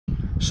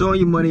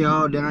showing your money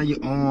all down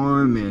your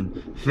arm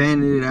and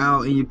fanning it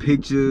out in your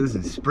pictures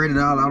and spreading it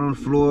all out on the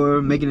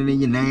floor, making it in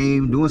your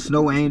name, doing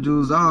snow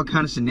angels, all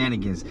kind of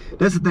shenanigans.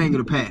 That's a thing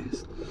of the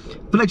past.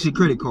 Flex your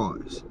credit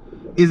cards.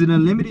 Is it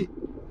unlimited?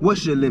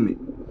 What's your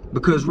limit?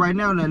 Because right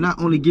now they're not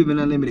only giving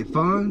unlimited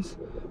funds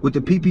with the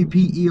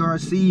PPP,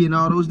 ERC, and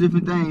all those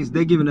different things,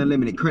 they're giving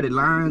unlimited credit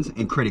lines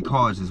and credit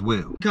cards as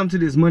well. Come to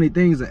this money,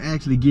 things are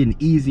actually getting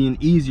easy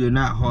and easier,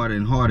 not harder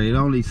and harder. It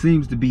only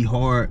seems to be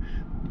hard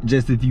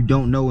just if you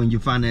don't know and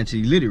you're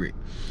financially literate.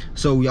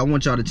 So I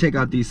want y'all to check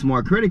out these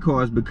smart credit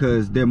cards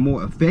because they're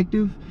more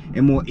effective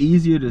and more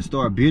easier to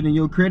start building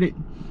your credit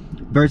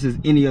versus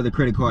any other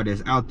credit card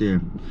that's out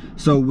there.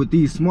 So with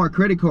these smart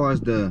credit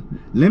cards, the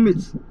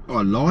limits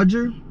are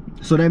larger.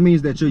 So that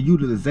means that your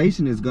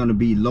utilization is going to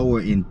be lower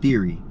in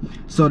theory.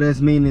 So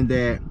that's meaning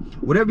that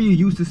whatever you're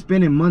used to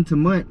spending month to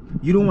month,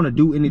 you don't want to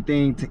do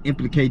anything to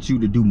implicate you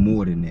to do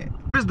more than that.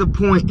 What's the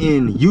point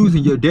in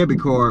using your debit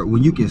card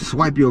when you can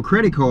swipe your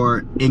credit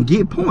card and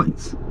get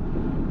points?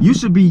 You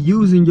should be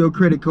using your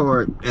credit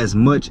card as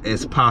much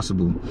as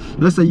possible.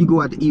 Let's say you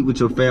go out to eat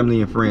with your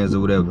family and friends or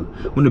whatever.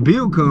 When the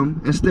bill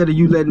comes, instead of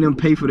you letting them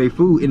pay for their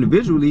food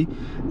individually,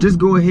 just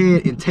go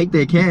ahead and take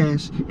their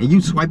cash and you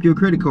swipe your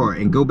credit card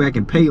and go back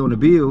and pay on the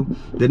bill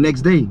the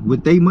next day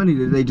with their money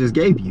that they just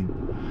gave you.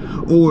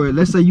 Or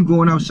let's say you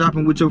going out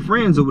shopping with your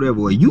friends or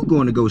whatever, or you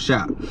going to go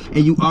shop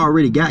and you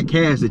already got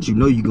cash that you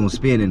know you're gonna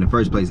spend in the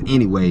first place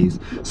anyways.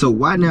 So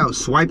why not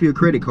swipe your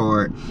credit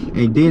card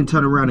and then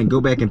turn around and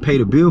go back and pay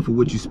the bill for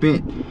what you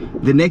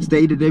spent the next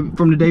day,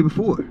 from the day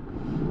before,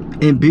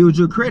 and build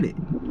your credit?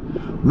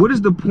 What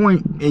is the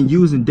point in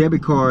using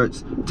debit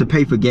cards to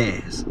pay for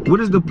gas? What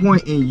is the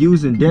point in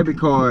using debit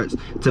cards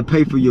to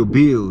pay for your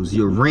bills,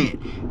 your rent,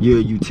 your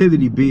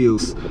utility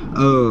bills,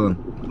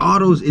 all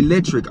those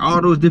electric,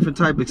 all those different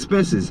type of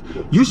expenses?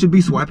 You should be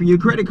swiping your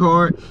credit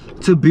card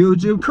to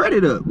build your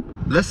credit up.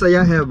 Let's say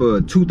I have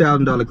a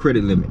 $2,000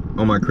 credit limit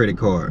on my credit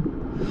card,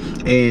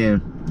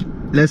 and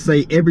let's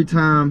say every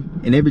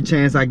time and every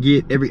chance I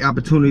get, every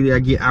opportunity I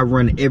get, I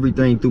run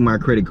everything through my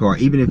credit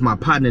card. Even if my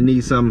partner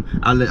needs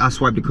something, I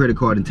swipe the credit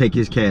card and take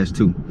his cash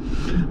too.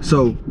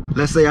 So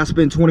let's say I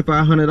spend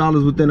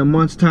 $2,500 within a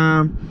month's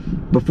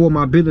time before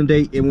my billing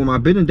date, and when my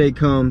billing date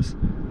comes,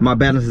 my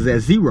balance is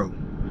at zero.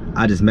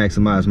 I just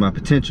maximize my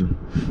potential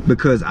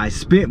because I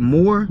spent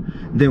more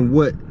than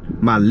what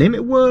my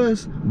limit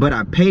was, but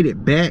I paid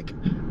it back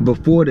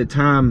before the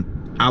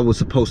time I was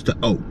supposed to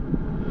owe.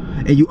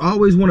 And you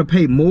always want to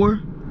pay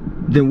more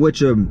than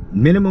what your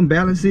minimum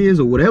balance is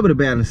or whatever the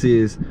balance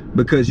is,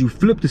 because you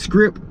flip the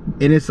script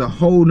and it's a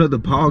whole nother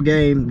ball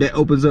game that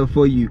opens up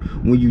for you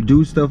when you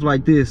do stuff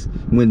like this,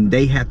 when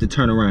they have to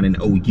turn around and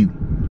owe you.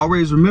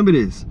 Always remember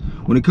this: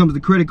 when it comes to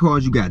credit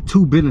cards, you got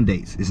 2 billing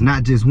dates. It's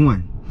not just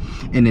one.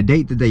 And the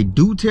date that they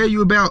do tell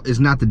you about is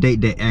not the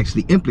date that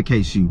actually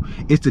implicates you.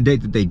 It's the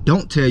date that they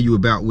don't tell you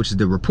about, which is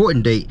the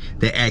reporting date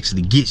that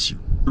actually gets you.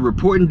 The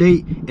reporting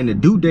date and the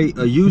due date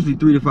are usually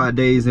 3 to 5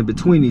 days in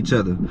between each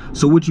other.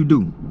 So what you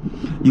do,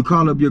 you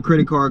call up your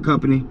credit card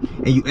company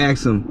and you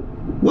ask them,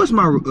 what's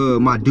my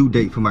my due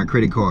date for my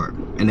credit card?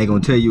 And they're gonna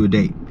tell you a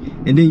date.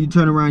 And then you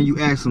turn around and you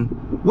ask them,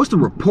 what's the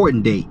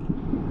reporting date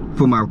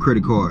for my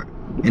credit card?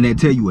 And they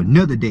tell you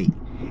another date.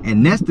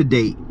 And that's the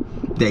date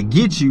that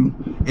gets you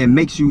and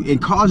makes you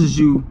and causes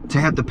you to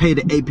have to pay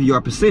the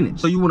APR percentage.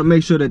 So you want to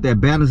make sure that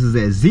that balance is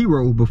at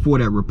 0 before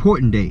that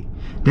reporting date.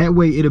 That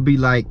way it'll be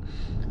like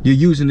you're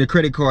using the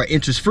credit card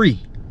interest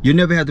free. You'll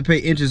never have to pay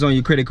interest on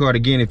your credit card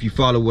again if you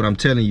follow what I'm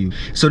telling you.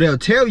 So they'll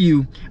tell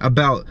you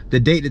about the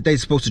date that they're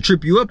supposed to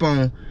trip you up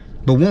on,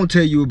 but won't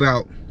tell you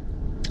about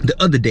the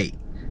other date.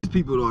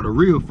 People are the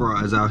real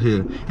frauds out here.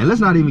 And let's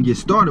not even get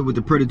started with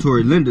the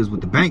predatory lenders, with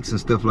the banks and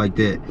stuff like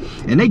that.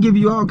 And they give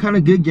you all kind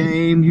of good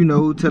game, you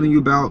know, telling you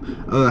about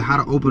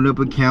how to open up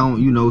an account,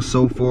 you know,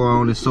 so far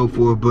on and so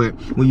forth. But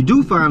when you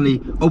do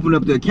finally open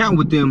up the account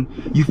with them,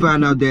 you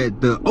find out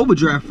that the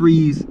overdraft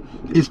fees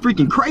is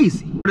freaking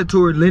crazy.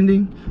 Predatory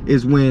lending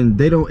is when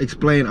they don't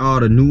explain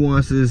all the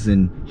nuances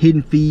and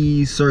hidden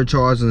fees,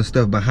 surcharges and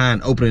stuff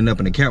behind opening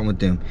up an account with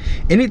them.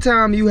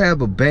 Anytime you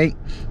have a bank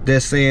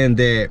that's saying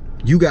that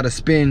you got to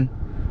spend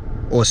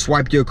or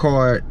swipe your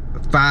card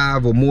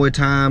 5 or more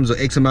times or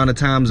X amount of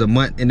times a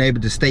month and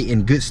able to stay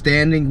in good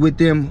standing with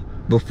them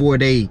before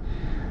they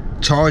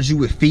charge you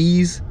with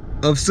fees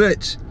of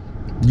such,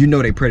 you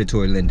know they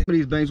predatory lending.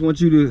 These banks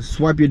want you to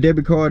swipe your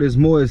debit card as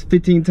more as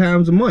 15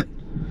 times a month,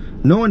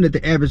 knowing that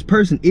the average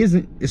person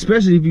isn't,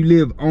 especially if you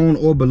live on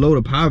or below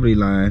the poverty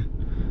line.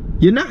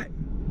 You're not.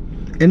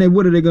 And then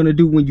what are they gonna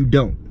do when you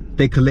don't?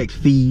 They collect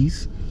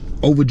fees,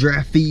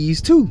 overdraft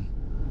fees too.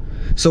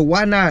 So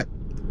why not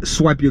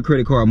swipe your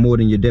credit card more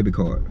than your debit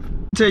card?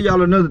 I'll tell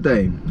y'all another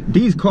thing.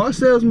 These car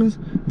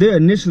salesmen, they're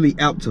initially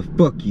out to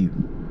fuck you.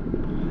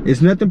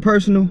 It's nothing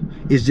personal,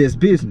 it's just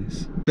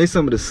business. They're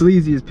some of the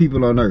sleaziest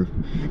people on earth.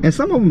 And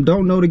some of them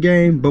don't know the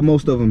game, but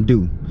most of them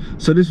do.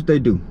 So this is what they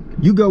do.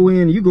 You go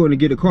in to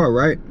get a car,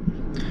 right?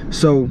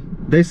 So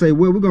they say,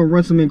 well, we're gonna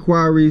run some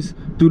inquiries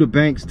through the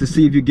banks to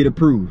see if you get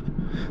approved.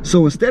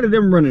 So instead of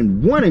them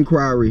running 1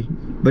 inquiry,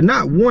 but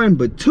not 1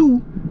 but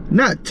 2,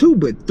 not 2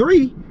 but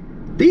 3,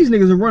 these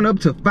niggas will run up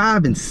to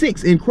 5 and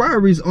 6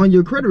 inquiries on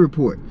your credit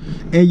report.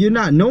 And you're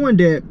not knowing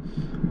that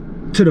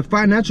to the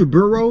financial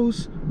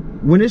bureaus,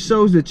 when it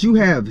shows that you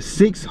have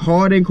 6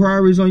 hard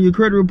inquiries on your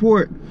credit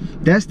report,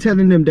 that's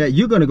telling them that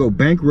you're gonna go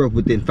bankrupt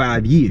within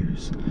 5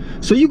 years.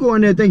 So you go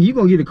in there thinking you're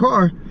gonna get a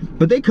car,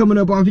 but they coming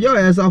up off your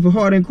ass off of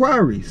hard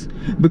inquiries.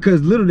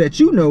 Because little that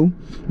you know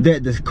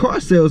that the car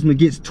salesman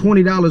gets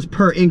 $20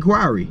 per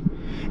inquiry.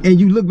 And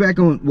you look back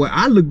on, well,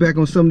 I look back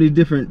on some of these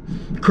different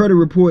credit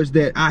reports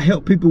that I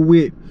help people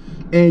with,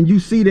 and you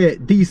see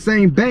that these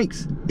same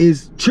banks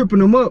is tripping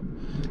them up,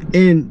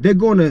 and they're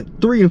going to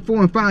 3 and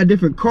 4 and 5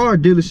 different car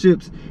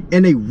dealerships,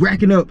 and they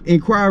racking up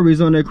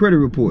inquiries on their credit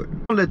report.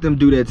 Don't let them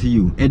do that to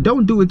you, and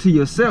don't do it to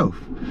yourself.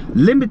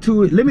 Limit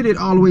it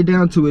all the way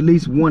down to at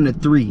least 1 to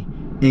 3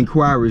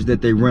 inquiries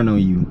that they run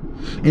on you.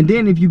 And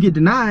then if you get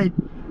denied,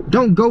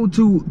 don't go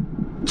to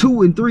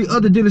 2 and 3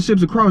 other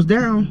dealerships across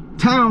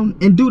downtown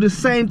and do the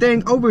same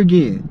thing over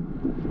again.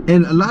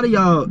 And a lot of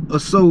y'all are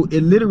so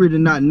illiterate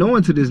and not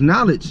knowing to this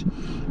knowledge,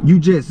 you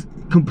just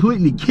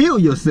completely kill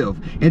yourself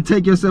and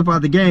take yourself out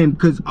of the game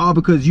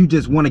because you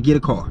just want to get a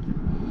car.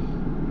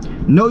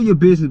 Know your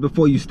business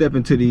before you step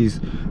into these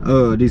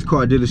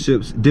car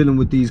dealerships dealing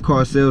with these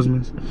car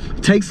salesmen.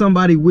 Take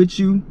somebody with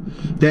you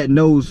that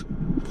knows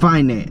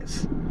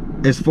finance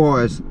as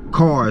far as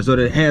cars, or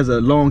that has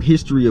a long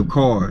history of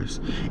cars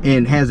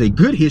and has a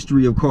good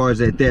history of cars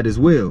at that as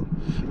well,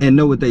 and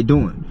know what they're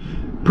doing.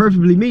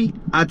 Perfectly me,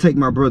 I take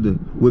my brother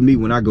with me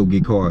when I go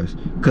get cars,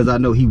 because I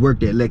know he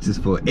worked at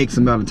Lexus for X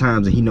amount of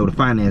times and he know the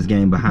finance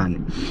game behind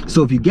it.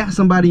 So if you got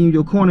somebody in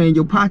your corner, in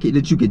your pocket,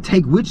 that you can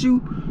take with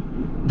you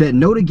that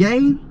know the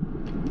game,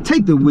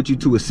 take them with you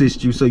to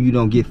assist you so you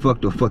don't get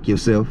fucked or fuck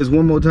yourself. Just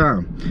one more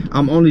time,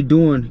 I'm only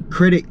doing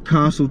credit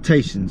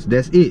consultations.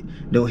 That's it.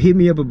 Don't hit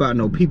me up about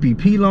no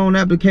PPP loan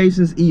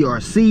applications,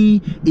 ERC,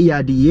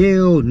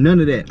 EIDL, none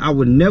of that. I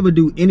would never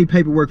do any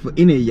paperwork for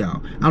any of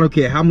y'all. I don't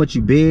care how much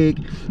you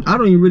beg. I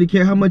don't even really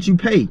care how much you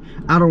pay.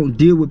 I don't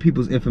deal with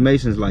people's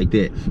information like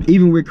that.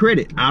 Even with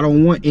credit, I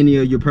don't want any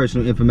of your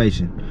personal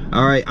information.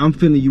 All right, I'm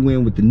filling you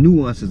in with the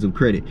nuances of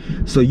credit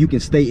so you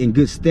can stay in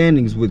good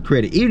standings with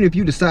credit. Even if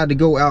you decide to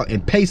go out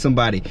and pay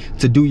somebody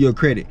to do your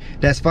credit,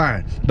 that's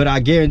fine. But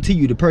I guarantee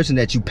you, the person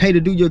that you pay to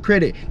do your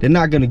credit, they're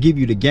not gonna give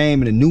you the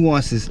game and the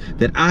nuances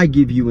that I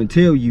give you and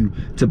tell you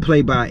to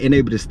play by and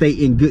able to stay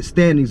in good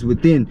standings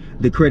within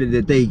the credit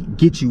that they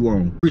get you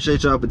on.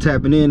 Appreciate y'all for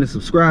tapping in and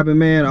subscribing,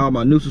 man. All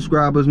my new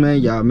subscribers,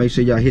 man, y'all make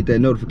sure y'all hit that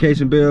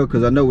notification bell,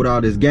 because I know with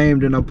all this game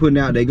that I'm putting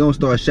out, they gonna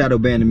start shadow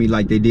banning me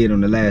like they did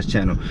on the last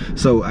channel.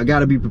 So I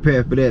gotta be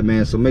prepared for that,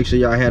 man. So make sure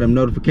y'all have them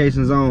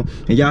notifications on,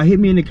 and y'all hit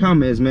me in the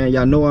comments, man.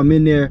 Y'all know I'm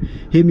in there.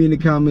 Hit me in the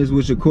comments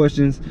with your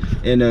questions,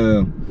 and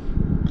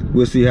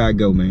we'll see how it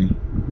go, man.